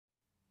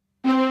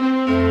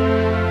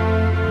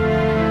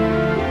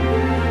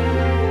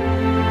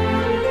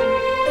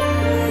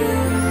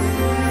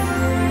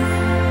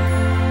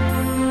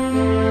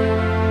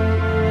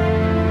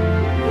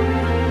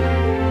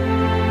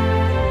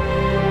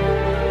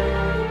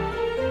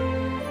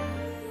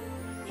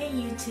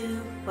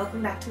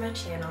Welcome back to my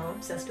channel,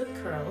 Obsessed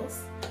with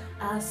Curls.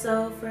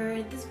 So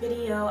for this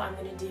video, I'm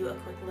going to do a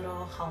quick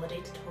little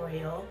holiday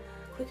tutorial,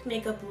 quick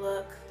makeup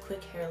look,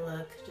 quick hair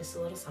look, just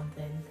a little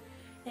something.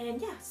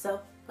 And yeah, so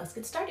let's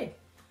get started.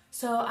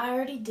 So I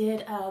already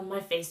did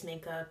my face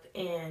makeup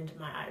and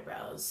my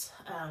eyebrows,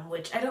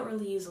 which I don't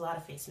really use a lot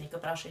of face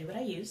makeup, but I'll show you what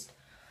I used.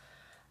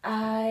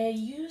 I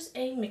use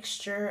a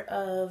mixture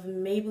of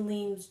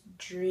Maybelline's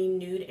Dream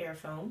Nude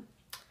Airfoam.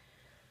 I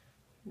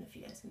don't know if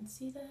you guys can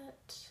see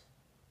that.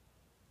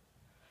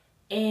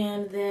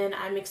 And then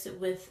I mixed it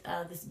with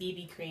this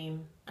BB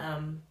cream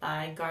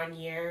by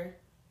Garnier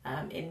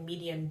in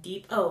medium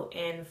deep. Oh,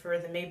 and for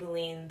the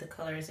Maybelline, the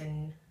color is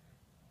in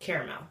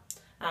caramel.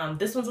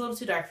 This one's a little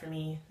too dark for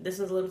me. This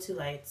one's a little too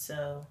light,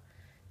 so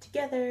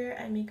together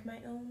I make my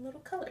own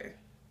little color.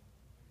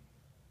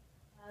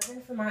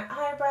 Then for my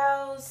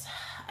eyebrows,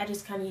 I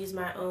just kind of use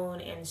my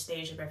own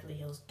Anastasia Beverly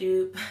Hills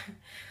dupe.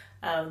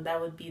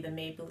 That would be the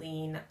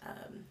Maybelline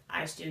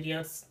Eyestudio.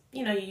 It's,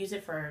 you know, you use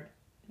it for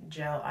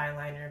gel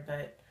eyeliner,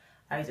 but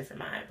I use it for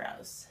my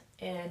eyebrows,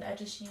 and I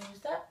just use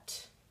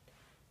that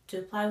to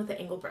apply with the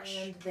angle brush.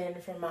 And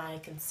then for my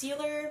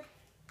concealer,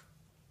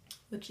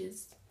 which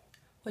is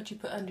what you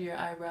put under your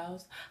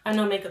eyebrows, I'm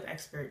no makeup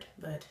expert,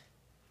 but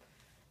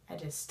I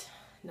just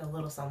know a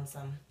little some.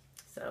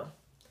 So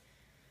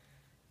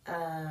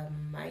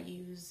I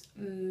use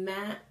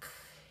MAC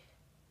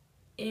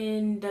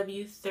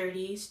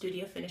NW30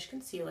 Studio Finish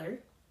Concealer,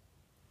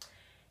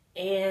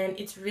 and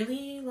it's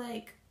really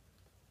like,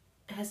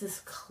 it has this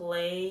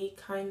clay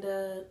kind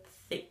of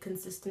thick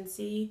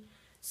consistency,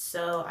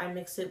 so I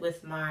mix it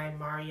with my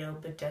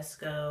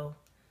Badescu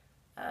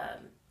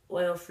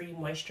oil-free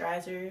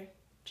moisturizer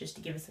just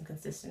to give it some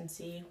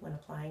consistency when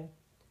applying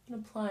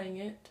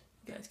it.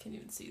 You guys can't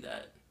even see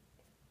that,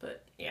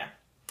 but yeah.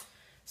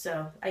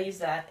 So I use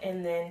that,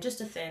 and then just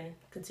a thin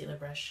concealer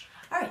brush.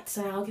 Alright,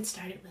 so now I'll get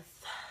started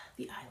with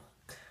the eye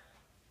look.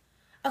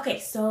 Okay,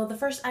 so the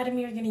first item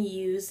you're going to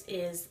use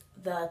is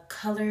the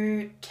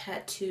Color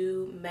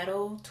Tattoo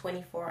Metal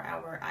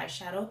 24-Hour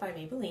Eyeshadow by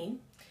Maybelline.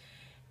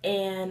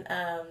 And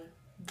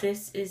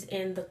this is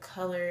in the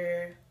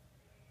color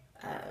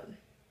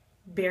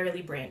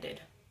Barely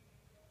Branded.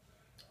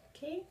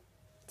 Okay,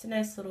 it's a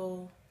nice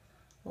little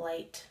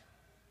light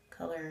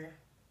color,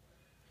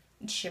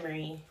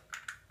 shimmery.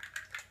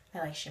 I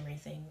like shimmery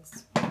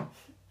things.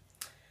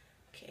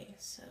 Okay,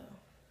 so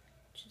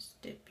just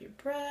dip your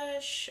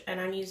brush, and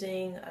I'm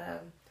using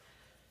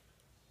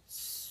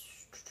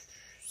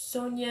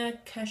Sonia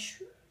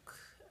Kashuk.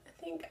 I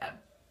think I'm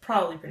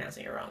probably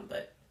pronouncing it wrong,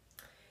 but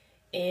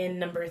in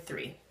number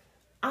 3.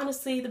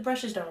 Honestly, the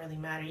brushes don't really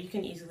matter. You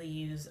can easily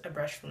use a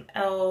brush from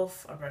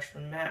e.l.f., a brush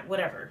from MAC,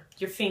 whatever.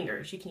 Your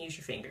fingers, you can use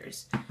your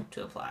fingers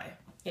to apply.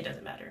 It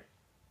doesn't matter.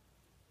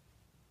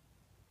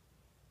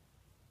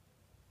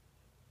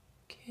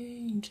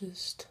 Okay,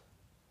 just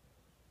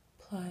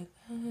apply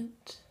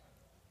that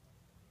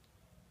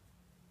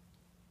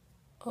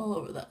all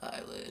over the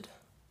eyelid.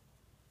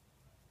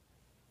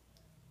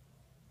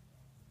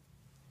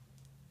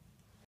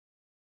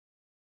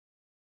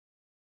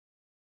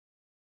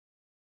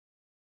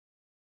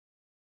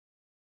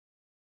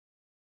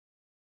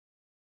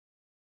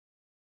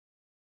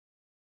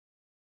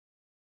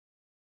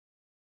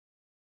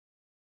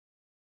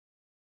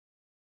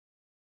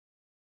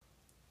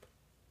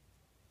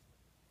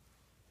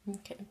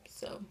 Okay,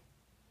 so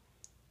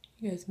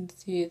you guys can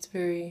see it's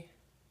very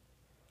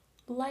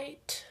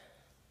light,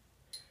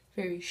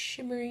 very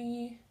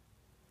shimmery,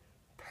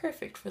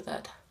 perfect for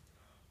that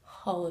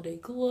holiday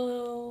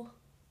glow.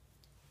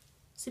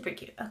 Super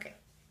cute. Okay.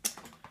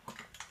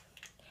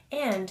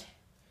 And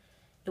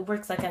it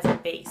works like as a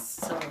base,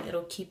 so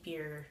it'll keep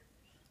your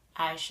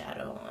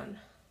eyeshadow on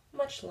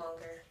much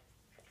longer.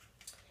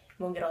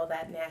 You won't get all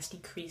that nasty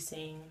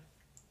creasing.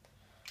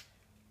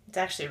 It's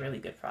actually a really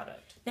good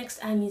product.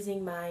 Next, I'm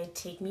using my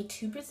Take Me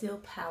to Brazil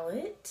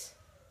palette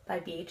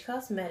by BH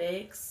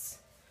Cosmetics.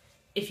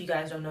 If you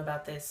guys don't know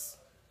about this,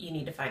 you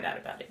need to find out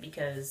about it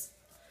because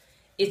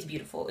it's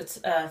beautiful. It's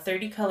a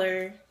 30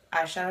 color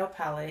eyeshadow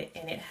palette,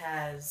 and it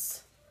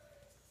has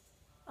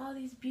all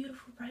these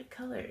beautiful bright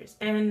colors.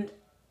 And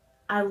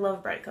I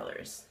love bright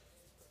colors.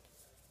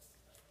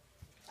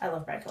 I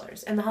love bright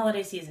colors. And the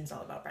holiday season is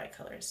all about bright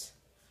colors.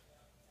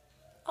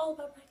 All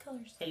about bright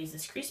colors. I use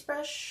this crease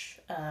brush.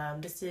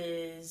 This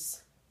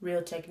is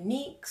Real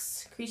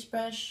Techniques crease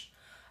brush.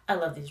 I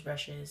love these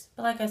brushes,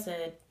 but like I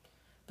said,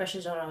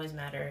 brushes don't always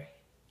matter.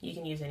 You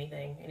can use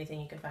anything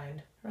you can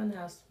find around the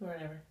house or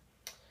whatever.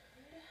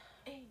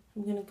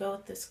 I'm gonna go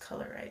with this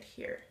color right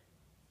here.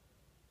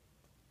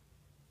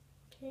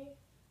 Okay.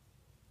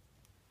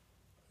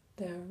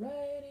 They're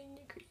right in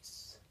your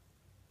crease.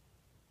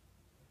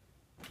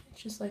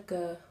 It's just like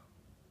a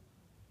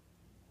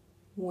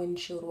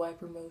windshield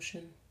wiper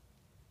motion.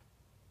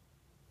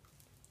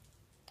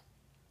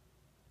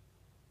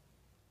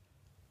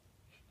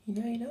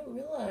 You know, you don't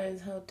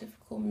realize how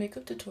difficult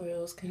makeup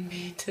tutorials can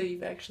be until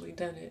you've actually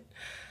done it.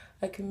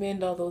 I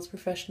commend all those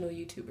professional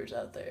YouTubers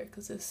out there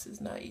because this is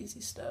not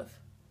easy stuff.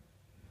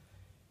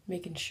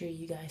 Making sure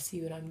you guys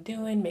see what I'm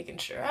doing, making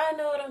sure I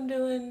know what I'm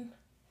doing.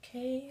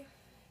 Okay.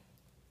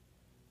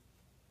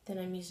 Then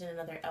I'm using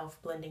another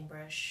e.l.f. blending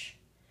brush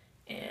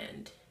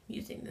and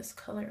using this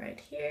color right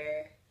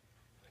here.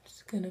 I'm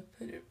just gonna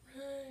put it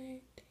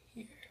right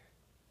here.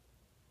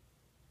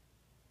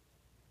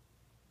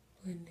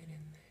 Blend it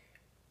in there.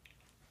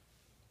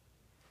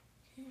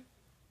 Okay.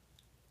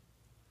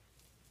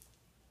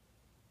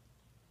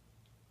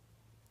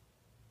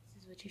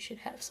 This is what you should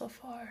have so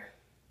far.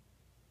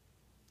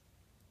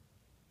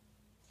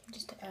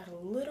 Just to add a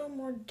little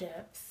more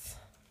depth,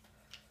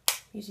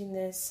 using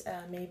this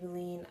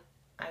Maybelline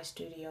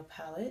Eyestudio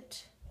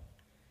palette.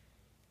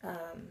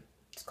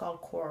 It's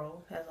called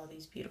Coral. It has all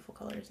these beautiful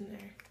colors in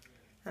there.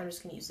 I'm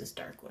just going to use this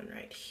dark one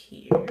right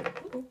here.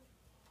 Ooh.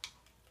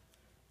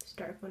 This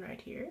dark one right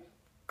here.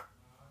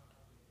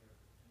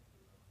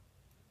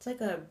 It's like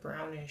a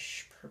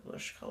brownish,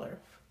 purplish color.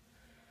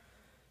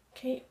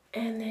 Okay,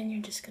 and then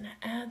you're just going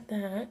to add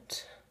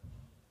that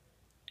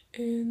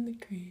in the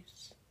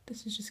crease.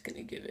 This is just going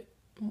to give it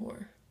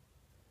more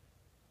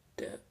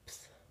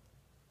depth.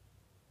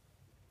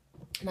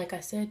 Like I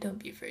said, don't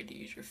be afraid to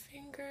use your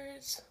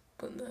fingers.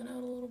 Blend that out a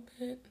little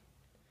bit.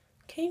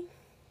 Okay,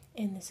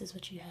 and this is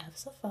what you have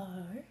so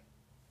far.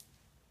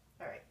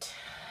 Alright,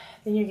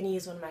 then you're going to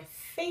use one of my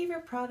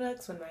favorite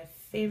products, one of my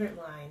favorite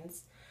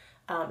lines.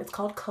 It's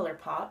called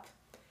Colourpop.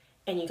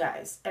 And you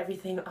guys,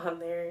 everything on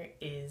there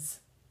is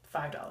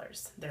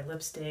 $5. Their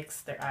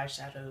lipsticks, their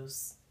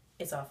eyeshadows,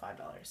 it's all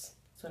 $5.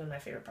 It's one of my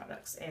favorite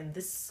products. And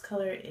this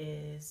color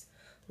is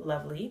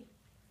lovely.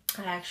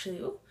 I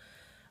actually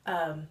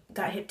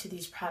got hip to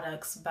these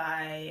products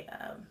by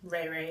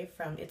Ray Ray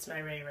from It's My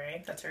Ray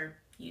Ray. That's her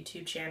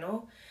YouTube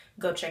channel.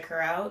 Go check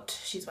her out.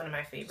 She's one of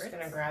my favorites. I'm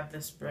gonna grab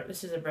this brush.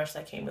 This is a brush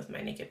that came with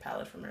my Naked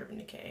palette from Urban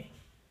Decay.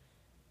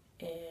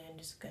 And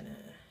just gonna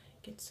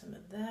get some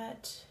of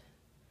that.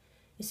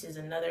 This is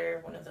another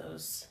one of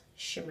those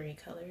shimmery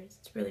colors.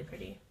 It's really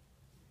pretty.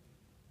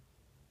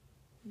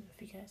 I don't know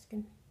if you guys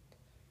can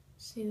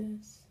see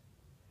this.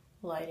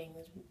 Lighting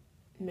is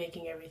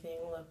making everything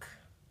look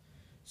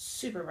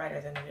super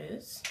brighter than it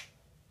is.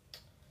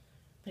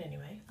 But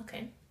anyway,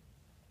 okay.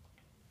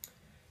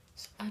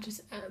 So I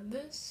just add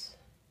this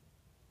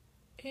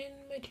in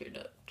my tear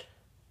duct.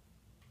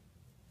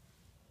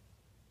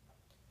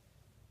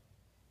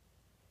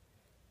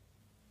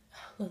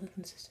 I love the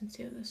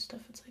consistency of this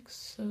stuff. It's like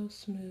so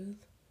smooth.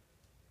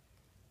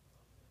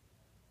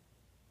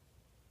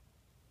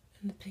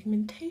 And the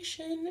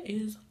pigmentation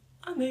is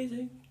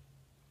amazing.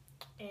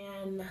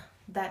 And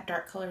that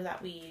dark color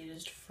that we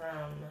used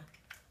from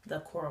the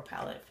Coral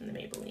palette from the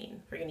Maybelline,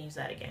 we're gonna use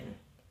that again.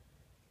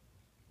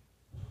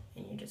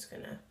 And you're just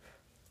gonna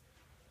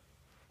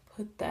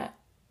put that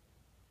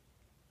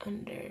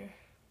under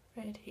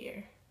right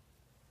here.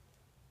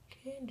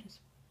 Okay, and just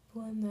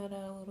blend that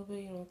out a little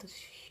bit. You don't want this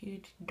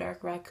huge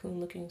dark raccoon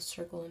looking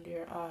circle under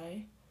your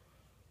eye.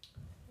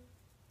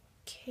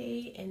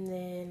 Okay, and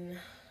then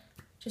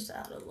just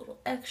add a little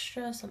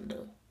extra, something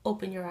to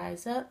open your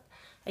eyes up.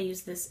 I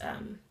use this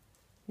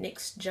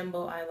NYX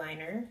Jumbo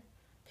Eyeliner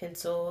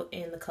pencil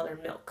in the color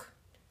Milk.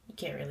 You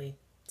can't really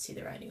see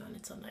the writing on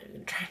it, so I'm not even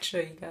gonna try and show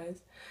you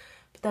guys.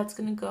 But that's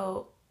gonna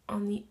go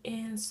on the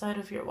inside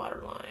of your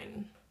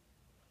waterline.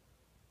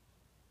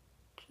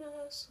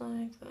 Just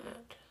like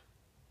that.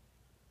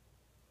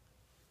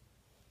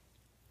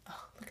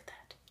 Oh, look at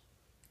that.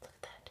 Look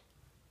at that.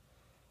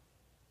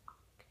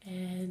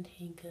 And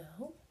here you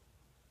go.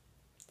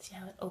 See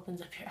how it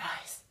opens up your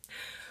eyes.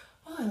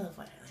 Oh, I love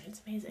eyeliner.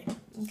 It's amazing.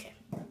 Okay.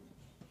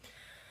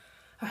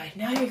 Alright,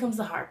 now here comes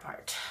the hard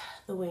part.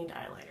 The winged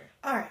eyeliner.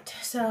 Alright,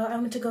 so I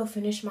went to go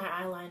finish my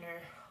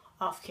eyeliner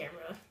off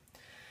camera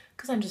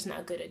because I'm just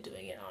not good at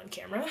doing it on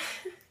camera.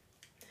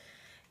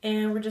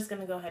 And we're just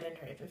going to go ahead and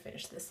hurry up and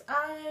finish this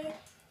eye.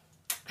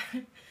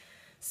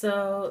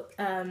 So,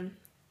 I'm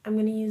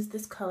going to use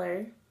this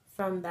color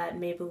from that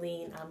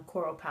Maybelline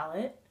Coral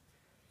palette.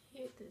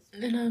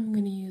 And I'm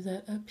going to use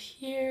that up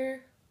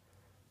here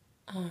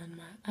on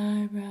my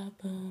eyebrow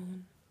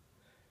bone.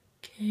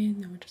 Okay,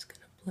 and then we're just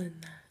going to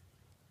blend that.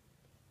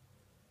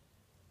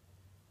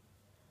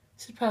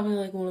 This is probably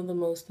like one of the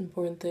most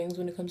important things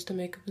when it comes to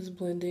makeup is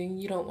blending.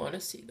 You don't want to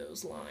see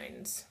those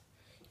lines.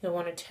 You don't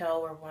want to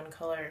tell where one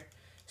color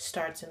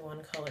starts and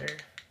one color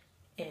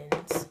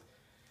ends.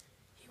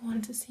 You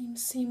want it to seem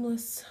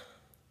seamless.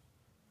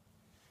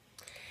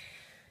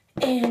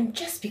 And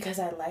just because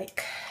I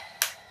like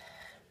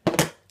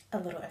a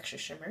little extra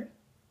shimmer,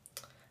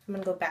 I'm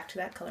going to go back to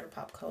that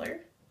Colourpop color.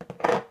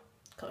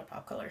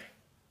 Colourpop color.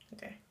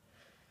 Okay.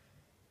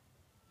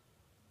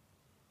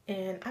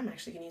 And I'm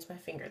actually going to use my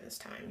finger this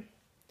time.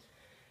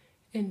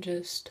 And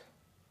just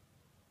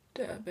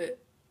dab it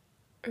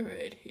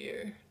right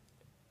here.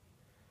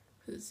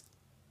 Because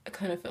I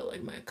kind of felt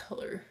like my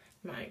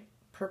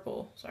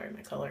purple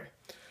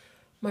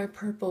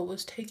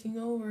was taking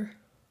over.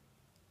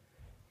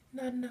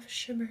 Not enough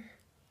shimmer.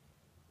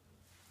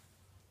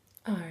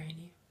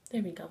 Alrighty,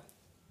 there we go.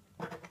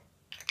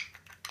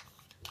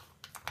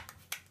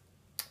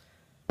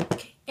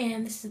 Okay,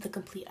 and this is the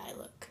complete eye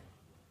look.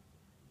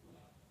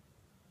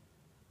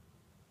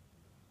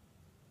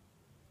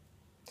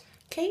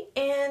 Okay,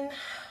 and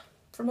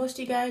for most of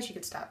you guys, you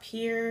could stop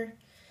here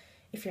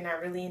if you're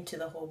not really into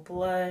the whole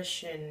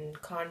blush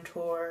and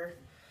contour.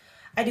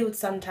 I do it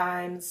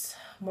sometimes,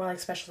 more like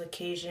special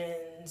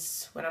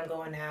occasions when I'm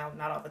going out,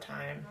 not all the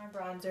time. My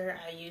bronzer,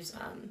 I use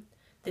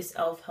this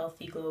e.l.f.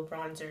 Healthy Glow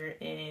bronzer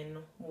in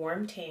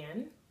Warm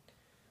Tan.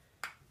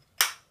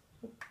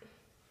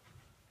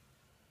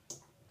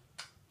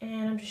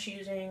 And I'm just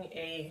using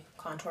a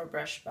contour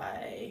brush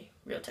by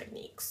Real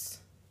Techniques.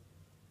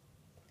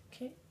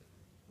 Okay.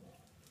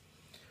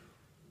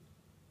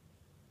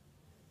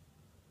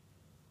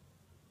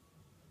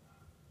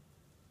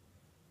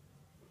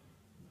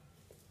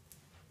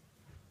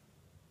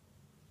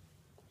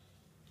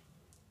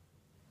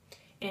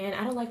 And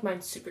I don't like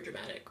mine super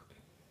dramatic,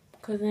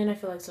 because then I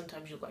feel like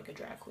sometimes you look like a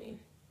drag queen.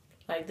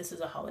 Like, this is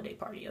a holiday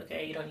party,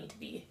 okay? You don't need to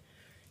be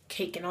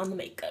caking on the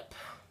makeup.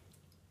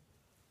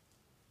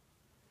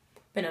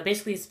 But no,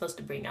 basically it's supposed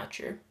to bring out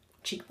your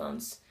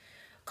cheekbones.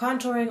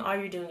 Contouring, all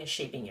you're doing is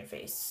shaping your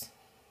face.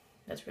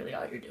 That's really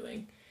all you're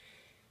doing.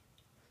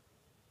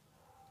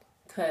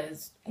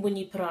 Because when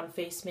you put on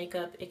face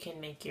makeup, it can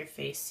make your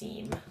face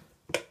seem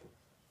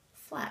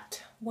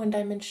flat,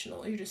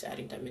 one-dimensional. You're just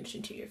adding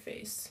dimension to your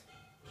face.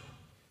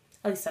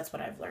 At least that's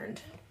what I've learned.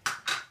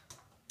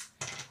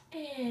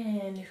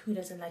 And who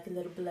doesn't like a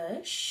little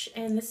blush?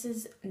 And this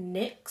is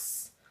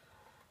NYX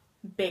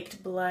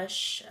Baked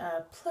Blush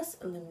plus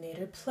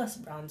Illuminator plus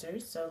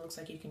bronzers. So it looks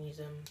like you can use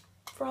them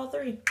for all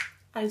three.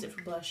 I use it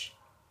for blush.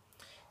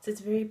 So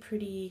it's a very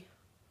pretty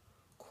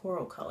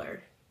coral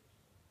color.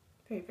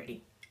 Very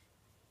pretty.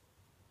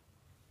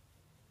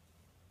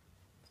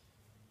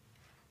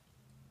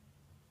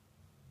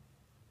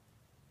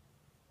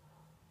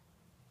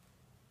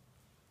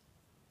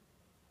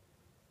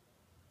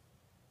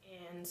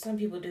 And some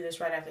people do this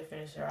right after they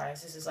finish their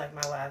eyes. This is like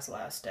my last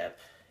step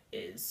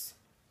is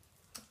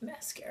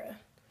mascara.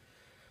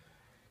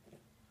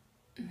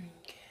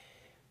 Okay.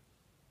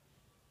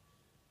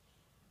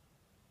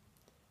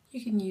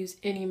 You can use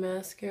any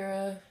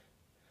mascara.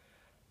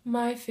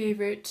 My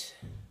favorite,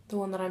 the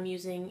one that I'm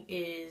using,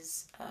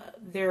 is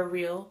They're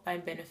Real by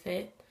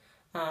Benefit.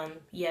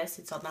 Yes,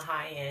 it's on the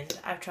high end.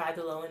 I've tried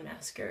the low end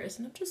mascaras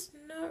and I'm just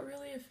not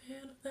really a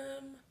fan of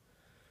them.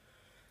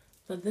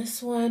 But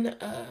this one,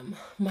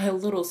 my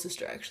little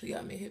sister actually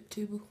got me a hip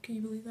tube. Can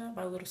you believe that?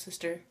 My little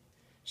sister.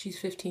 She's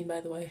 15,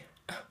 by the way.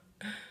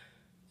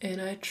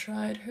 And I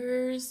tried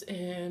hers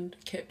and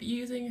kept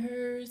using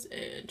hers,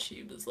 and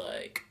she was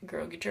like,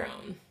 girl, get your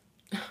own.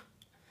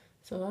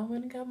 So I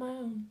went and got my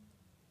own.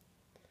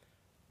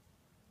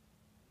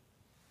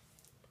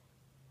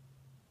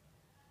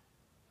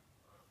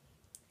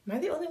 Am I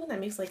the only one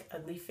that makes like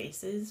ugly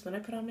faces when I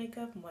put on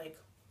makeup? I'm like...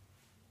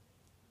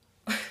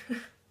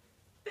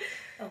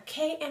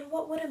 Okay, and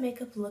what would a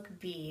makeup look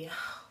be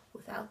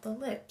without the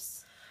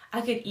lips?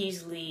 I could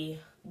easily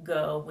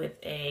go with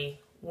a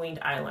winged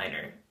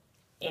eyeliner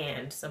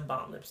and some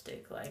bomb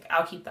lipstick. Like,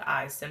 I'll keep the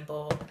eyes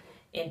simple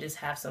and just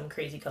have some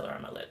crazy color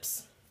on my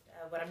lips.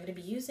 What I'm going to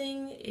be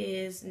using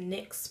is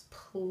NYX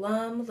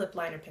Plum Lip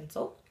Liner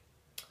Pencil.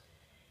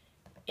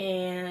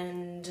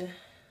 And...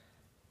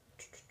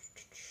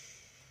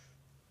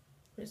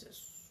 what is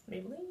this?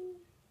 Maybelline?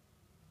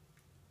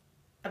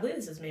 I believe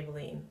this is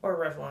Maybelline or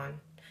Revlon.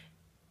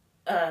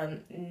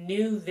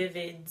 New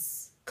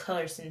Vivid's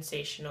Color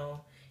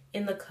Sensational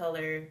in the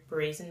color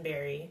Brazen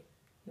Berry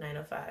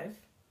 905.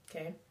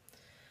 Okay.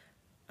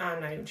 I'm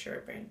not even sure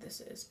what brand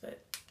this is,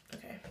 but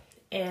okay.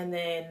 And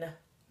then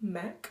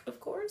MAC, of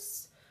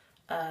course,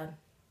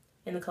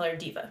 in the color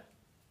Diva.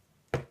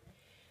 I'm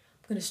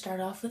going to start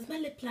off with my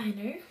lip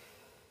liner.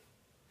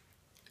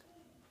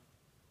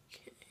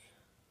 Okay.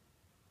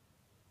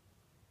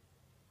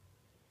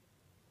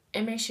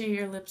 And make sure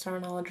your lips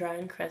aren't all dry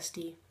and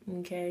crusty,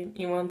 okay?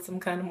 You want some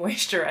kind of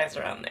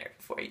moisturizer on there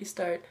before you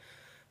start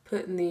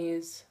putting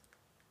these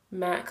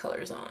matte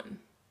colors on.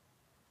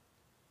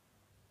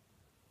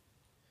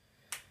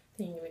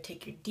 Then you're going to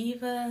take your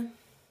Diva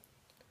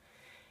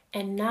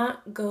and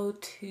not go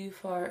too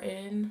far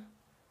in.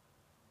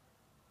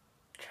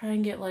 Try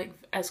and get like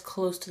as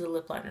close to the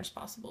lip liner as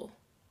possible.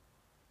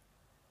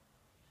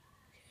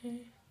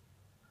 Okay.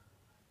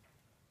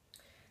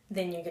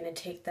 Then you're going to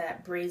take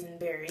that Brazen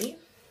Berry.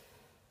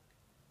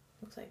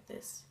 Looks like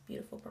this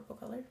beautiful purple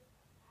color.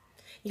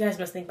 You guys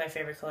must think my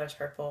favorite color is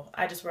purple.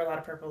 I just wear a lot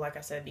of purple, like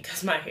I said,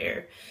 because my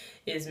hair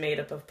is made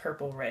up of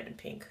purple, red, and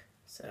pink.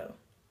 So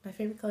my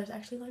favorite color is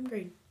actually lime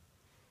green.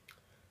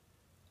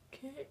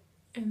 Okay,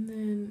 and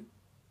then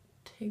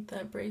take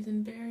that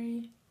Brazen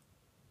Berry,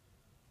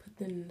 put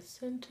them in the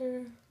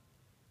center.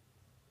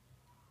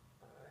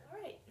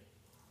 Alright.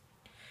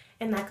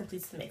 And that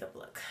completes the makeup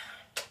look.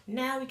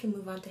 Now we can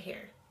move on to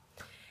hair.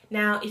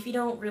 Now, if you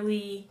don't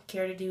really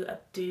care to do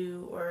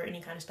updo or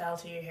any kind of style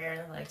to your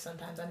hair, like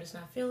sometimes I'm just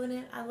not feeling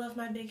it, I love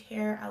my big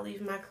hair, I'll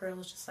leave my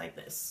curls just like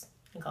this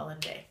and call it a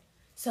day.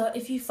 So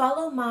if you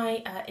follow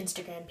my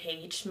Instagram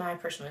page, my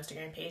personal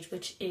Instagram page,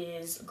 which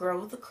is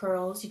Girl with the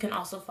Curls, you can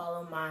also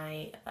follow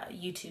my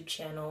YouTube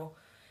channel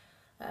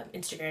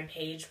Instagram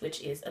page,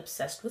 which is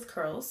Obsessed with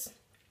Curls,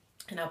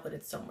 and I'll put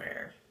it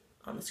somewhere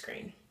on the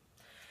screen.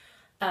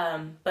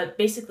 But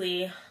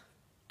basically,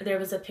 there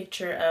was a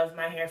picture of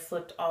my hair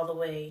flipped all the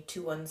way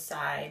to one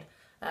side.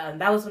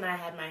 That was when I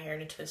had my hair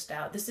in a twist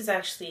out. This is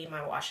actually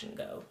my wash and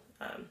go.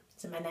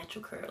 These are my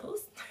natural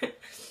curls.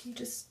 You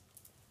just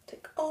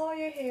take all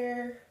your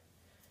hair,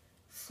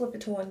 flip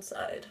it to one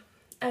side.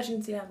 As you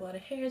can see, I have a lot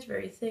of hair. It's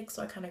very thick,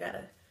 so I kind of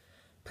gotta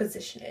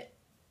position it.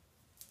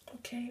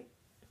 Okay.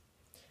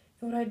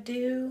 And what I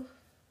do,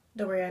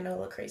 don't worry, I know I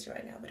look crazy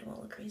right now, but it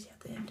won't look crazy at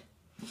the end.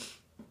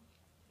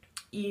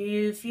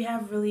 If you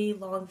have really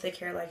long, thick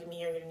hair like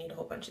me, you're gonna need a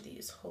whole bunch of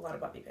these, a whole lot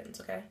of bobby pins,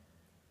 okay?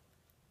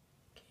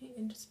 Okay,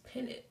 and just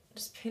pin it.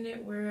 Just pin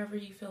it wherever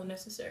you feel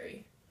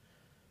necessary.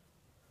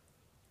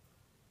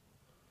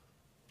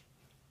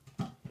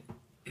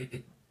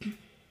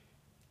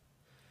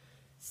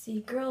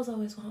 See, girls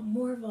always want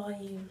more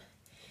volume.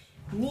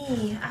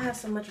 Me, I have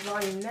so much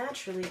volume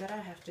naturally that I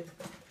have to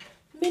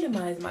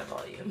minimize my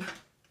volume.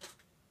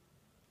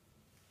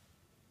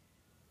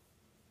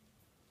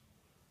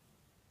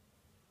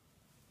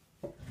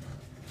 Okay.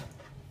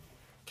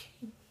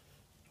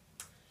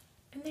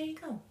 And there you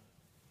go.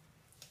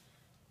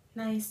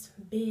 Nice,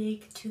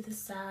 big, to the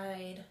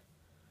side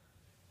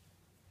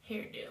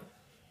hairdo.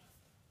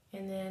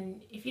 And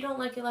then if you don't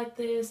like it like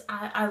this,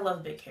 I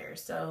love big hair,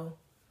 so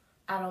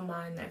I don't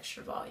mind the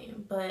extra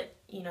volume. But,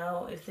 you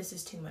know, if this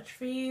is too much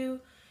for you,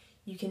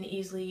 you can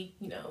easily,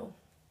 you know,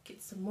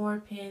 get some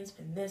more pins,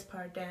 pin this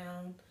part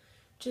down.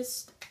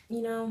 Just,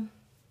 you know,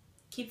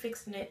 keep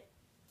fixing it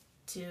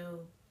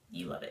till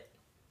you love it.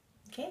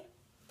 Okay?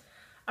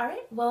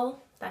 Alright,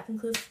 well, that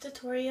concludes the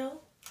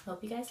tutorial.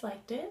 Hope you guys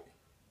liked it.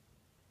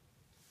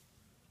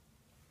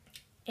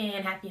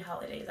 And happy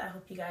holidays. I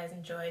hope you guys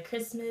enjoy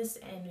Christmas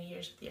and New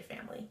Year's with your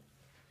family.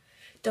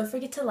 Don't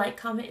forget to like,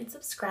 comment, and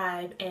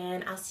subscribe,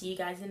 and I'll see you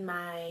guys in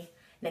my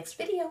next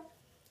video.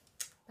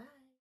 Bye.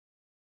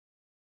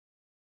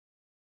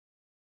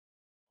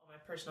 My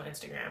personal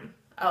Instagram.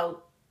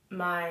 Oh,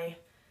 my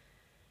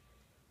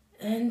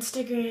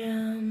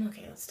Instagram.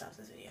 Okay, let's stop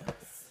this video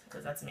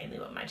because that's mainly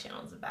what my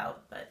channel is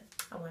about, but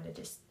I wanted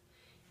to just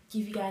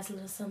give you guys a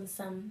little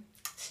something,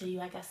 show you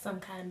I got some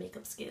kind of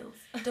makeup skills.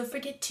 Don't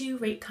forget to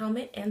rate,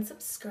 comment, and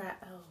subscribe.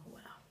 Oh.